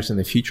cloud providers in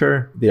the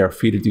future, they are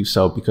free to do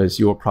so because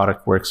your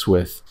product works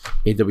with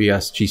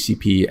AWS,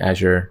 GCP,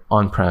 Azure,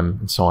 on-prem,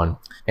 and so on.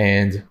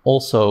 And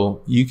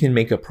also, you can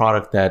make a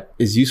product that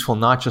is useful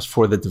not just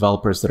for the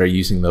developers that are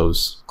using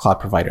those cloud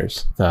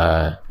providers,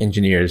 the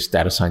engineers,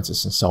 data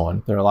scientists, and so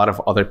on. There are a lot of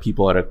other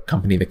people at a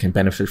company that can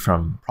benefit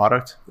from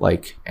product,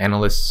 like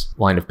analysts,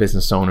 line of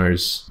business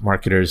owners,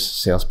 marketers,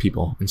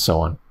 salespeople, and so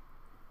on.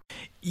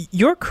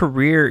 Your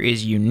career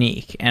is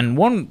unique, and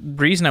one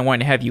reason I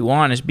wanted to have you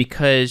on is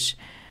because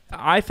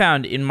I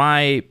found in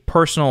my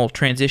personal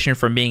transition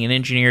from being an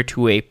engineer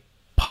to a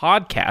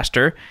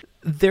podcaster,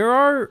 there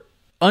are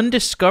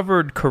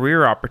undiscovered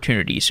career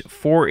opportunities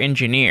for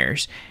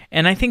engineers.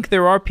 And I think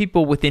there are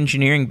people with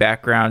engineering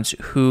backgrounds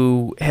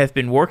who have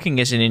been working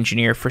as an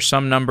engineer for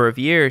some number of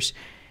years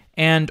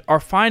and are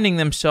finding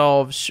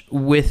themselves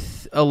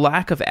with a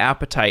lack of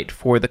appetite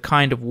for the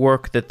kind of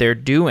work that they're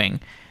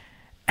doing.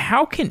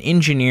 How can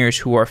engineers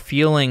who are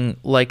feeling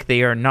like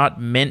they are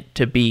not meant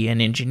to be an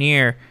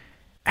engineer,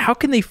 how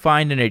can they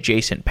find an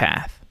adjacent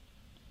path?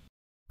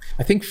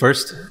 I think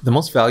first, the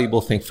most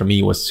valuable thing for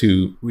me was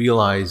to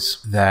realize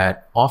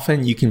that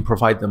often you can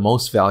provide the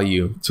most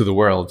value to the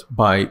world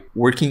by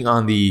working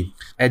on the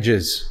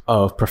edges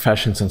of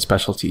professions and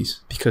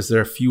specialties, because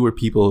there are fewer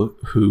people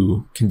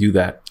who can do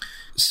that.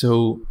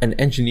 So an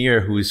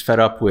engineer who is fed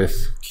up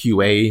with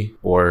QA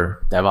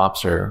or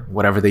DevOps or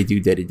whatever they do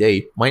day to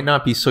day might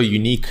not be so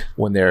unique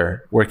when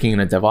they're working in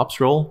a DevOps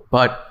role.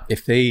 But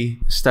if they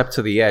step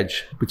to the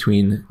edge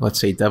between, let's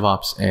say,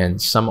 DevOps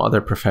and some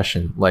other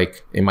profession,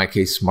 like in my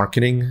case,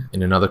 marketing,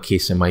 in another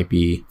case, it might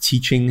be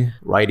teaching,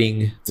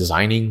 writing,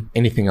 designing,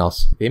 anything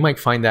else, they might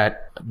find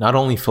that not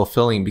only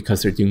fulfilling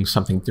because they're doing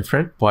something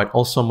different, but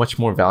also much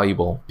more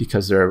valuable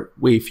because there are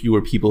way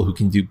fewer people who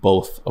can do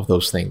both of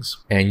those things.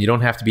 And you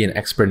don't have to be an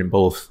expert in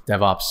both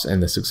DevOps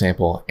in this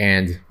example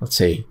and, let's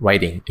say,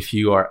 writing. If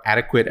you are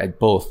adequate at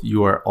both,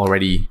 you are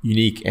already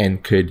unique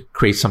and could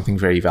create something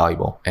very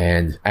valuable.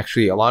 And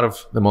actually, a lot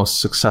of the most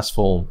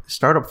successful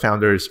startup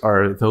founders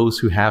are those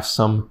who have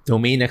some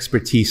domain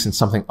expertise in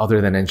something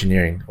other than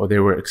engineering, or they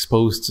were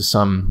exposed to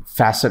some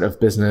facet of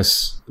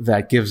business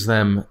that gives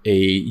them a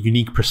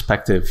unique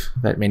perspective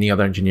that many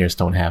other engineers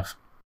don't have.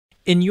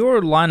 In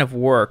your line of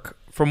work,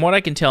 from what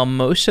I can tell,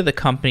 most of the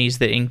companies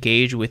that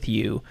engage with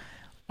you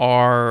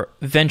are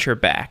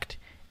venture-backed.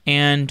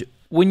 And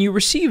when you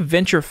receive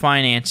venture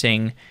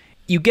financing,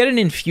 you get an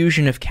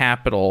infusion of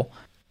capital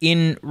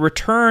in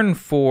return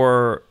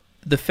for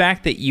the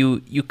fact that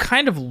you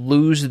kind of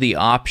lose the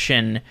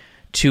option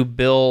to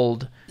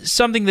build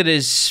something that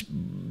is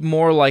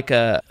more like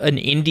an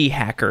indie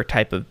hacker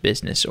type of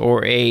business,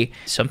 or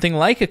something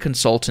like a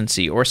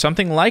consultancy, or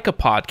something like a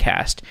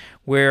podcast,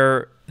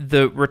 where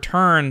the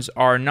returns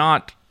are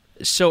not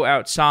so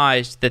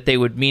outsized that they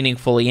would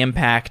meaningfully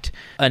impact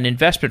an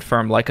investment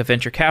firm like a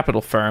venture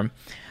capital firm.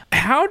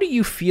 How do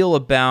you feel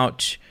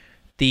about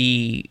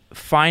the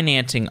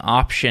financing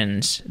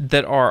options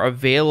that are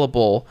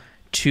available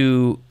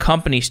to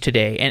companies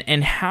today,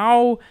 and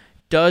how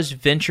does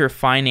venture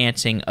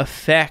financing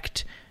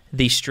affect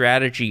the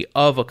strategy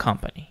of a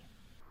company?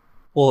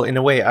 Well, in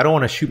a way, I don't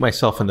want to shoot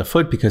myself in the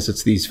foot because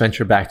it's these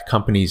venture-backed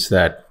companies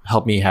that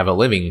help me have a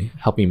living,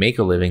 help me make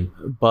a living.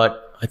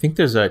 But I think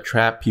there's a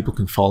trap people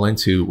can fall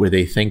into where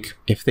they think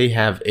if they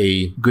have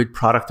a good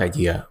product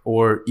idea,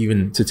 or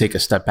even to take a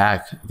step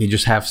back, they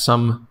just have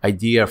some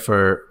idea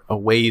for a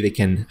way they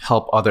can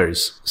help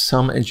others.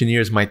 Some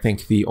engineers might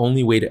think the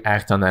only way to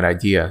act on that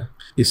idea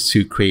is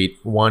to create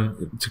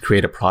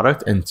a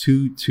product, and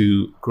two,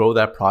 to grow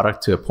that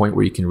product to a point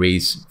where you can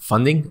raise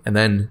funding and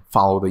then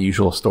follow the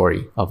usual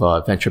story of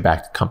a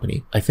venture-backed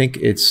company. I think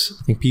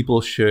people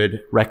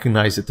should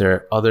recognize that there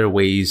are other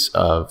ways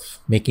of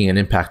making an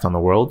impact on the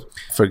world.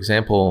 For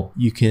example,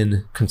 you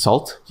can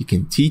consult, you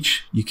can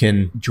teach, you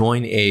can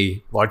join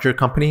a larger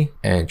company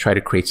and try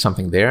to create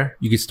something there.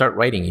 You could start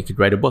writing, you could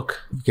write a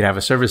book, you could have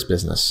a service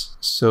business.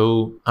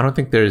 So I don't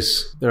think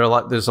there's a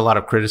lot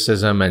of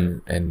criticism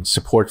and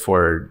support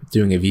for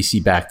doing a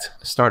VC-backed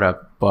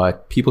startup,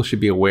 but people should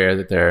be aware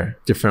that there are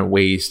different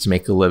ways to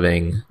make a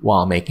living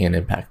while making an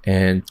impact.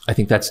 And I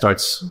think that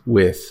starts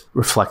with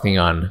reflecting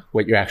on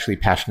what you're actually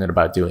passionate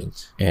about doing.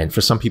 And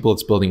for some people,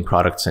 it's building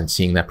products and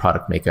seeing that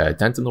product make a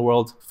dent in the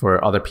world.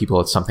 For other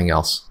people, it's something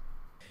else.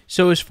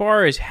 So as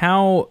far as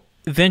how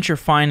venture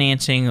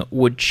financing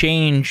would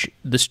change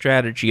the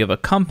strategy of a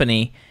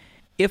company,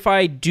 if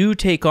I do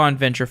take on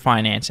venture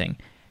financing,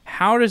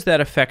 how does that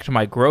affect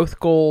my growth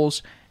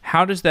goals?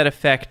 How does that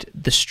affect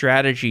the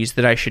strategies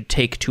that I should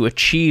take to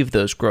achieve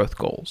those growth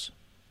goals?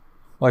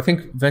 Well, I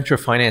think venture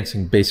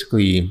financing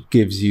basically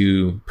gives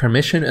you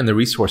permission and the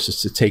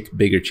resources to take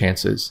bigger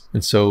chances.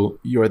 And so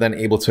you're then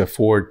able to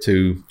afford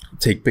to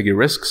take bigger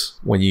risks.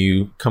 When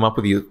you come up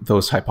with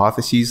those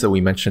hypotheses that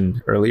we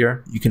mentioned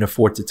earlier, you can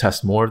afford to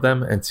test more of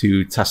them and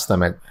to test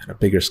them at a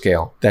bigger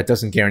scale. That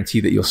doesn't guarantee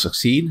that you'll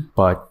succeed,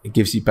 but it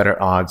gives you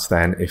better odds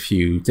than if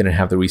you didn't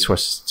have the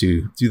resources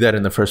to do that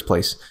in the first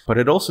place. But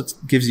it also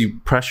gives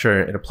you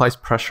pressure. It applies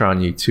pressure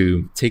on you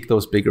to take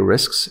those bigger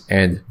risks,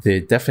 and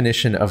the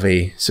definition of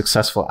a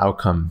successful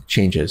outcome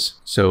changes.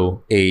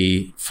 So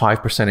a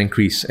 5%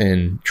 increase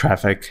in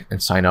traffic and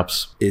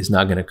signups is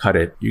not going to cut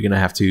it. You're going to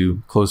have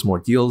to close more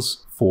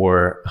deals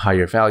for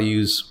higher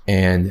values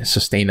and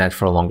sustain that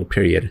for a longer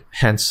period.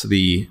 Hence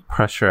the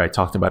pressure I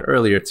talked about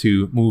earlier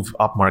to move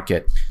up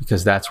market,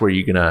 because that's where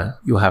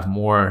you'll have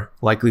more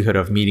likelihood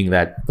of meeting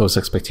those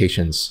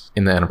expectations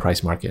in the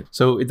enterprise market.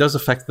 So it does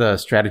affect the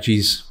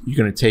strategies you're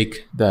going to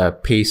take, the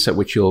pace at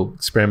which you'll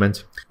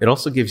experiment. It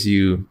also gives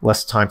you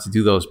less time to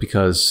do those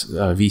because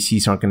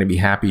VCs aren't going to be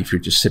happy if you're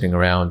just sitting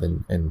around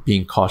and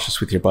being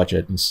cautious with your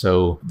budget. And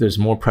so there's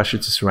more pressure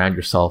to surround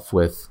yourself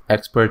with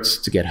experts,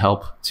 to get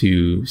help,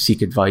 to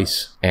seek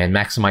advice, and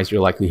maximize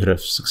your likelihood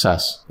of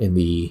success in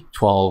the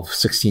 12,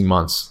 16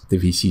 months the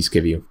VCs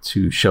give you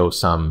to show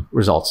some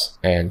results.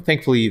 And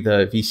thankfully,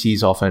 the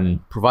VCs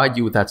often provide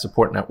you with that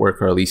support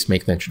network, or at least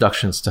make the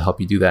introductions to help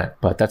you do that.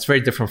 But that's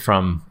very different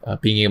from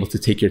being able to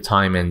take your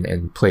time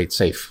and play it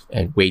safe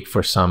and wait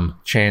for some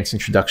chance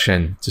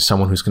introduction to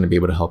someone who's going to be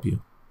able to help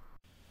you.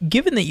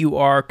 Given that you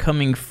are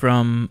coming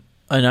from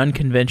an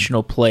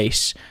unconventional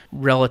place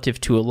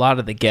relative to a lot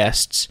of the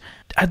guests,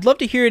 I'd love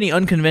to hear any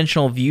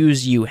unconventional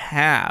views you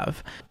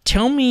have.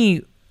 Tell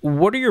me,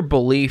 what are your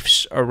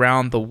beliefs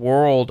around the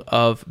world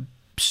of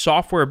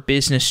software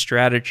business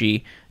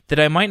strategy that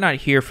I might not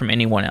hear from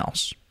anyone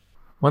else?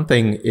 One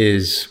thing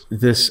is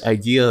this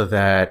idea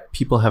that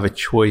people have a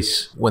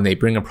choice when they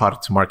bring a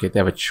product to market. They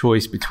have a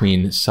choice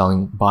between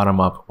selling bottom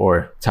up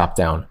or top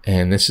down.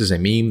 And this is a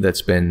meme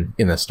that's been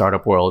in the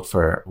startup world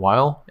for a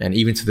while. And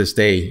even to this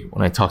day,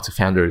 when I talk to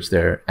founders,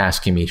 they're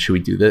asking me, should we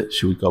do this?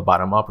 Should we go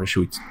bottom up or should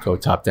we go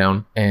top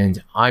down?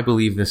 And I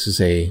believe this is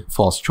a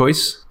false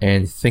choice.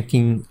 And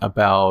thinking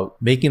about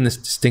making this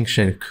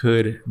distinction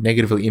could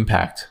negatively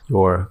impact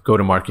your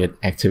go-to-market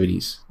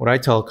activities. What I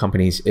tell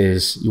companies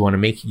is you want to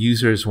make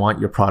users want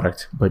your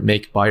product, but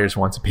make buyers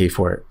want to pay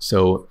for it.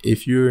 So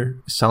if you're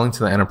selling to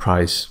the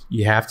enterprise,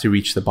 you have to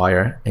reach the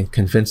buyer and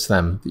convince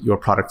them that your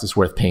product is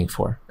worth paying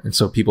for. And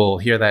so people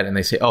hear that and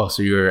they say, oh,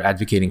 so you're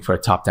advocating for a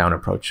top-down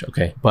approach.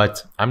 Okay.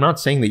 But I'm not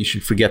saying that you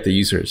should forget the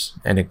users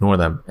and ignore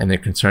them and their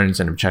concerns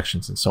and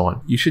objections and so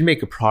on. You should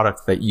make a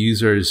product that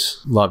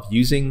users love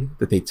using,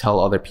 that they tell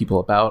other people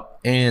about.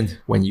 And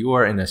when you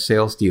are in a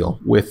sales deal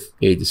with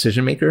a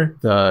decision maker,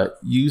 the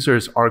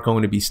users are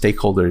going to be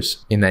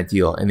stakeholders in that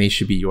deal and they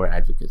should be your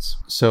advocates.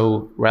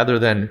 So rather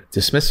than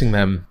dismissing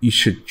them, you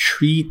should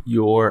treat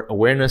your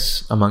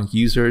awareness among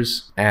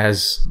users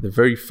as the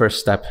very first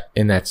step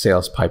in that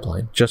sales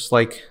pipeline. Just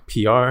like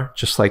PR,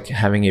 just like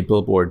having a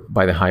billboard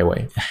by the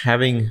highway.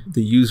 Having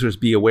the users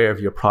be aware of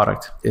your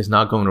product is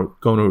not going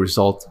to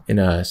result in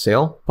a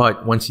sale.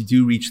 But once you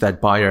do reach that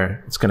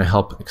buyer, it's going to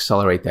help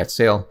accelerate that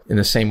sale in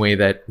the same way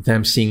that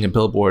them seeing a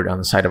billboard on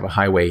the side of a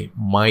highway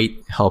might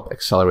help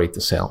accelerate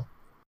the sale.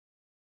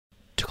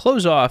 To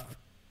close off,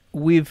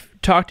 we've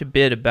talked a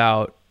bit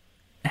about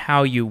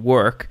how you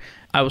work.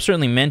 I will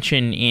certainly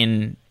mention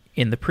in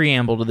the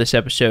preamble to this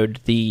episode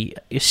the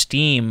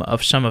esteem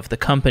of some of the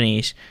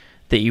companies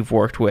that you've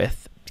worked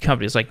with,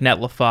 companies like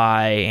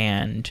Netlify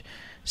and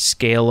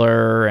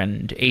Scalar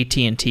and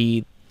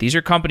AT&T. These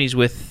are companies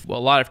with a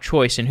lot of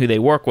choice in who they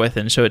work with,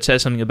 and so it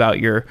says something about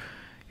your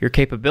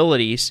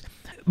capabilities.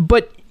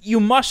 But you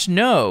must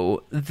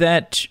know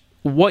that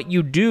what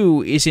you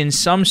do is in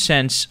some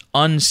sense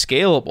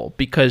unscalable,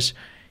 because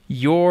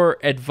your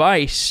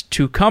advice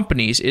to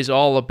companies is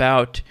all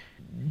about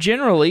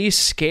generally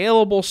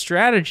scalable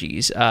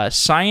strategies,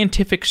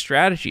 scientific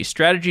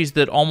strategies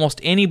that almost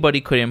anybody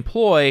could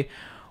employ,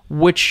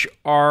 which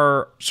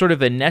are sort of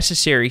the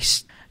necessary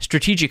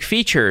strategic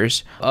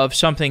features of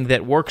something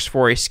that works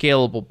for a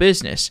scalable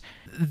business.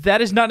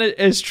 That is not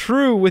as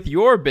true with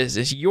your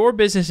business. Your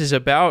business is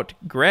about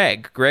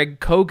Greg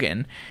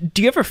Kogan.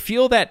 Do you ever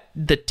feel that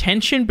the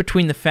tension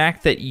between the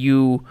fact that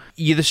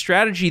the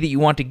strategy that you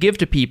want to give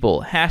to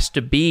people has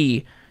to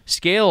be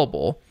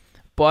scalable,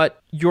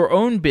 but your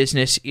own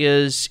business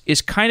is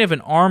kind of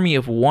an army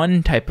of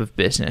one type of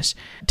business?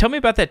 Tell me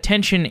about that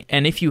tension,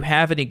 and if you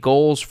have any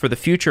goals for the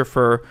future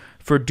for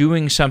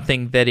doing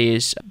something that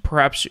is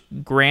perhaps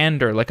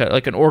grander, like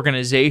an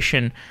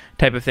organization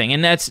type of thing.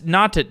 And that's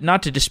not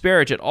to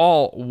disparage at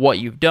all what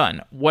you've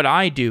done. What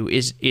I do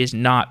is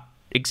not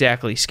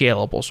exactly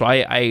scalable. So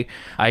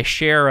I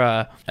share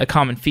a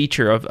common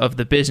feature of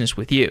the business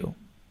with you.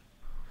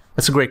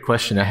 That's a great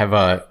question. I have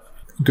a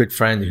good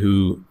friend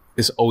who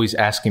is always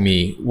asking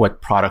me,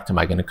 what product am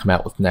I going to come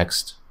out with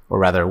next? Or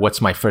rather, what's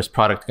my first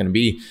product going to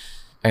be?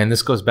 And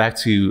this goes back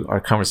to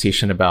our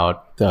conversation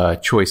about the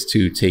choice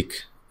to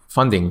take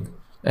funding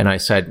And I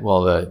said,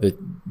 well,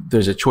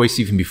 there's a choice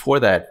even before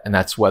that, and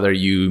that's whether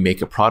you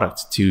make a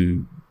product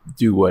to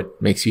do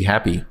what makes you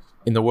happy.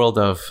 In the world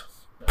of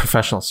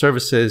professional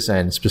services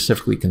and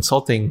specifically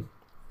consulting,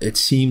 it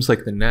seems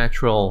like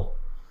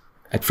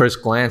at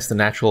first glance, the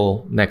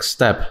natural next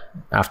step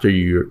after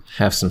you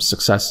have some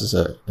success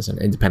as an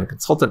independent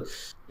consultant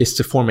is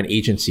to form an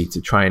agency to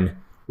try and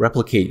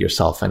replicate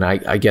yourself. And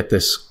I get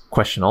this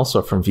question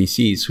also from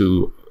VCs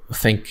who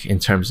think in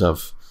terms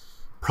of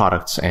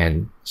products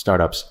and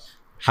startups.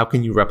 How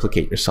can you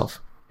replicate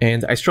yourself?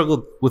 And I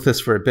struggled with this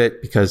for a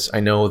bit because I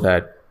know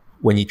that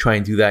when you try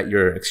and do that,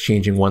 you're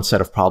exchanging one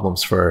set of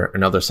problems for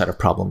another set of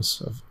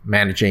problems of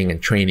managing and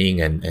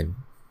training and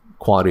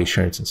quality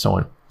assurance and so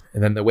on.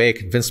 And then the way I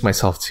convinced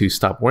myself to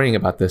stop worrying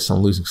about this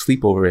and losing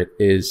sleep over it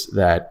is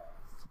that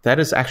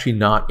is actually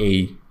not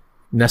a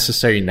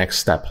necessary next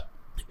step.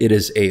 It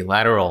is a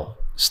lateral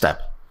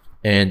step.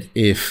 And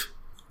if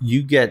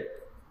you get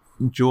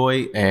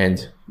joy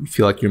and you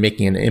feel like you're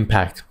making an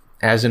impact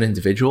as an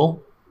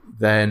individual,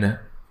 then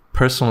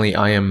personally,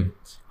 I am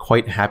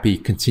quite happy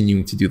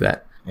continuing to do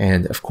that.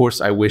 And of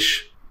course, I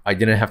wish I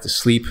didn't have to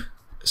sleep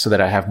so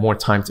that I have more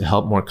time to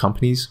help more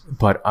companies.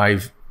 But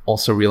I've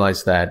also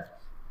realized that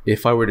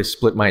if I were to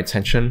split my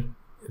attention,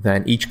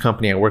 then each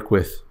company I work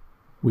with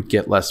would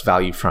get less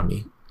value from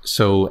me.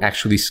 So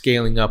actually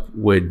scaling up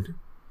would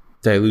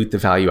dilute the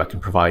value I can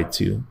provide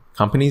to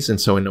companies. And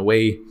so in a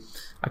way,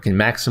 I can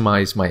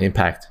maximize my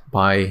impact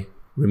by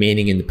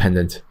remaining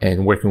independent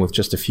and working with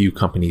just a few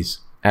companies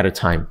at a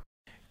time.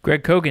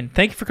 Greg Kogan,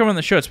 thank you for coming on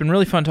the show. It's been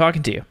really fun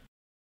talking to you.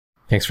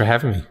 Thanks for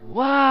having me.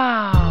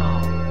 Wow.